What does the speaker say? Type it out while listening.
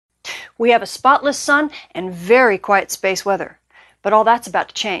We have a spotless sun and very quiet space weather. But all that's about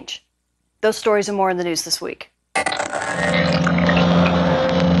to change. Those stories and more in the news this week.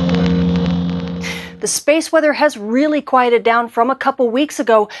 The space weather has really quieted down from a couple weeks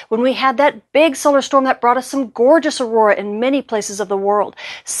ago when we had that big solar storm that brought us some gorgeous aurora in many places of the world.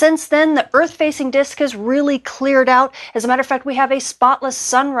 Since then, the Earth-facing disk has really cleared out. As a matter of fact, we have a spotless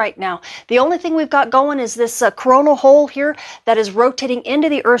sun right now. The only thing we've got going is this coronal hole here that is rotating into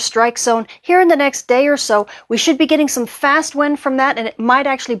the Earth strike zone. Here in the next day or so, we should be getting some fast wind from that, and it might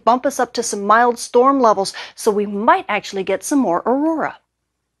actually bump us up to some mild storm levels, so we might actually get some more aurora.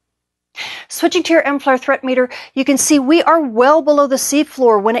 Switching to your M-flare threat meter, you can see we are well below the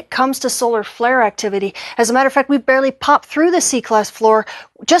seafloor when it comes to solar flare activity. As a matter of fact, we barely popped through the C-class floor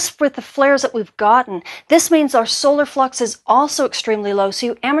just with the flares that we've gotten. This means our solar flux is also extremely low, so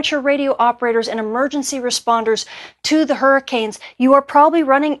you amateur radio operators and emergency responders to the hurricanes, you are probably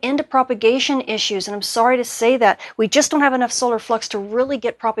running into propagation issues, and I'm sorry to say that. We just don't have enough solar flux to really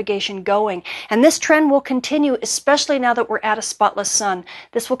get propagation going. And this trend will continue, especially now that we're at a spotless sun.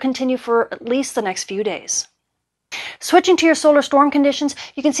 This will continue for at least the next few days. Switching to your solar storm conditions,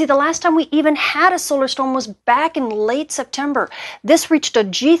 you can see the last time we even had a solar storm was back in late September. This reached a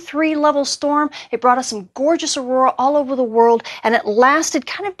G3 level storm. It brought us some gorgeous aurora all over the world, and it lasted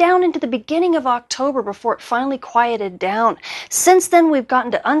kind of down into the beginning of October before it finally quieted down. Since then, we've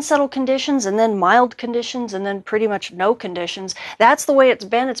gotten to unsettled conditions and then mild conditions and then pretty much no conditions. That's the way it's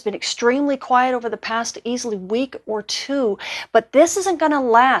been. It's been extremely quiet over the past easily week or two, but this isn't going to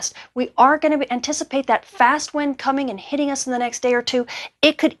last. We are going to anticipate that fast wind coming and hitting us in the next day or two.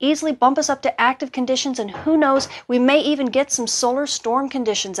 It could easily bump us up to active conditions, and who knows, we may even get some solar storm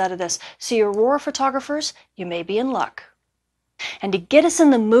conditions out of this. So you aurora photographers, you may be in luck. And to get us in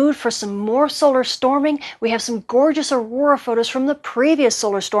the mood for some more solar storming, we have some gorgeous aurora photos from the previous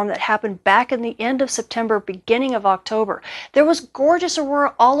solar storm that happened back in the end of September, beginning of October. There was gorgeous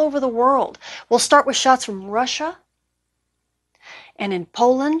aurora all over the world. We'll start with shots from Russia and in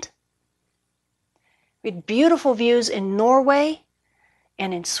Poland. We had beautiful views in Norway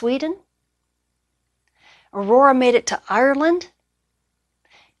and in Sweden. Aurora made it to Ireland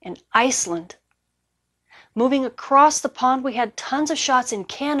and Iceland. Moving across the pond, we had tons of shots in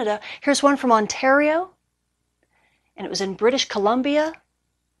Canada. Here's one from Ontario, and it was in British Columbia.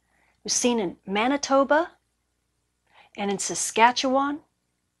 It was seen in Manitoba and in Saskatchewan,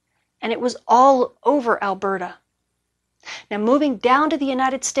 and it was all over Alberta. Now moving down to the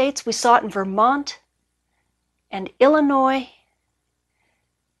United States, we saw it in Vermont and Illinois,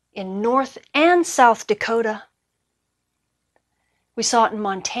 in North and South Dakota. We saw it in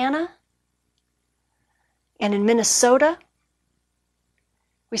Montana and in Minnesota.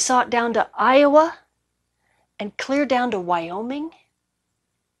 We saw it down to Iowa and clear down to Wyoming.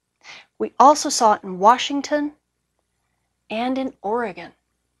 We also saw it in Washington and in Oregon.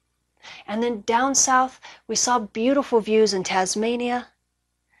 And then down south, we saw beautiful views in Tasmania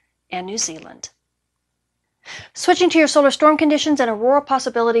and New Zealand. Switching to your solar storm conditions and aurora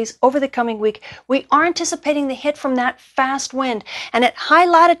possibilities over the coming week, we are anticipating the hit from that fast wind. And at high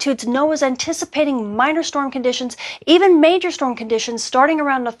latitudes, NOAA is anticipating minor storm conditions, even major storm conditions starting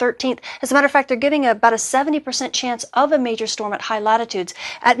around the 13th. As a matter of fact, they're giving about a 70% chance of a major storm at high latitudes.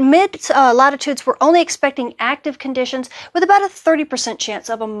 At mid latitudes, we're only expecting active conditions with about a 30% chance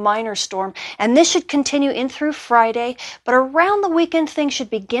of a minor storm. And this should continue in through Friday, but around the weekend, things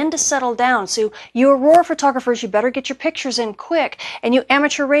should begin to settle down. So you aurora photographers, you better get your pictures in quick, and you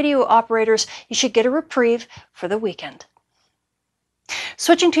amateur radio operators, you should get a reprieve for the weekend.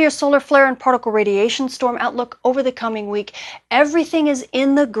 Switching to your solar flare and particle radiation storm outlook over the coming week, everything is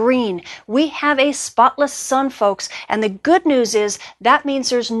in the green. We have a spotless sun, folks, and the good news is that means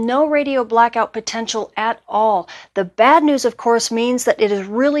there's no radio blackout potential at all. The bad news, of course, means that it is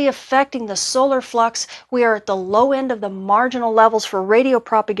really affecting the solar flux. We are at the low end of the marginal levels for radio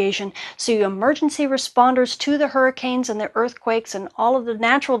propagation, so you emergency responders to the hurricanes and the earthquakes and all of the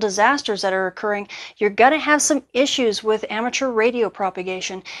natural disasters that are occurring, you're going to have some issues with amateur radio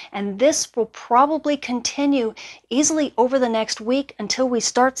propagation, and this will probably continue easily over the next week until we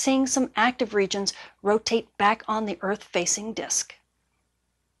start seeing some active regions rotate back on the Earth-facing disk.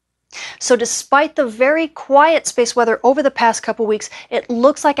 So despite the very quiet space weather over the past couple weeks, it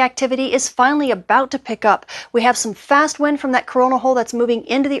looks like activity is finally about to pick up. We have some fast wind from that coronal hole that's moving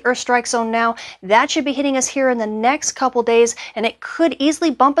into the Earth strike zone now. That should be hitting us here in the next couple days, and it could easily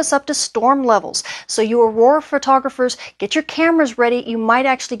bump us up to storm levels. So you aurora photographers, get your cameras ready. You might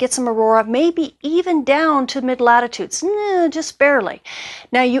actually get some aurora, maybe even down to mid-latitudes, just barely.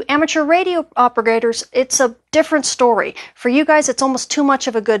 Now you amateur radio operators, it's a different story. For you guys, it's almost too much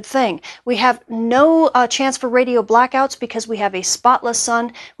of a good thing. We have no chance for radio blackouts because we have a spotless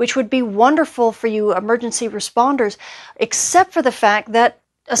sun, which would be wonderful for you emergency responders, except for the fact that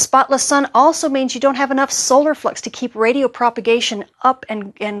a spotless sun also means you don't have enough solar flux to keep radio propagation up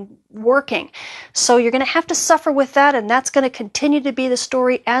and working. So you're going to have to suffer with that, and that's going to continue to be the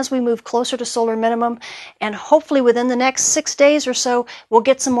story as we move closer to solar minimum. And hopefully within the next 6 days or so, we'll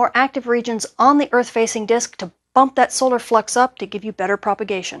get some more active regions on the Earth-facing disk to bump that solar flux up to give you better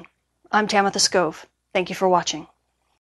propagation. I'm Tamitha Skov. Thank you for watching.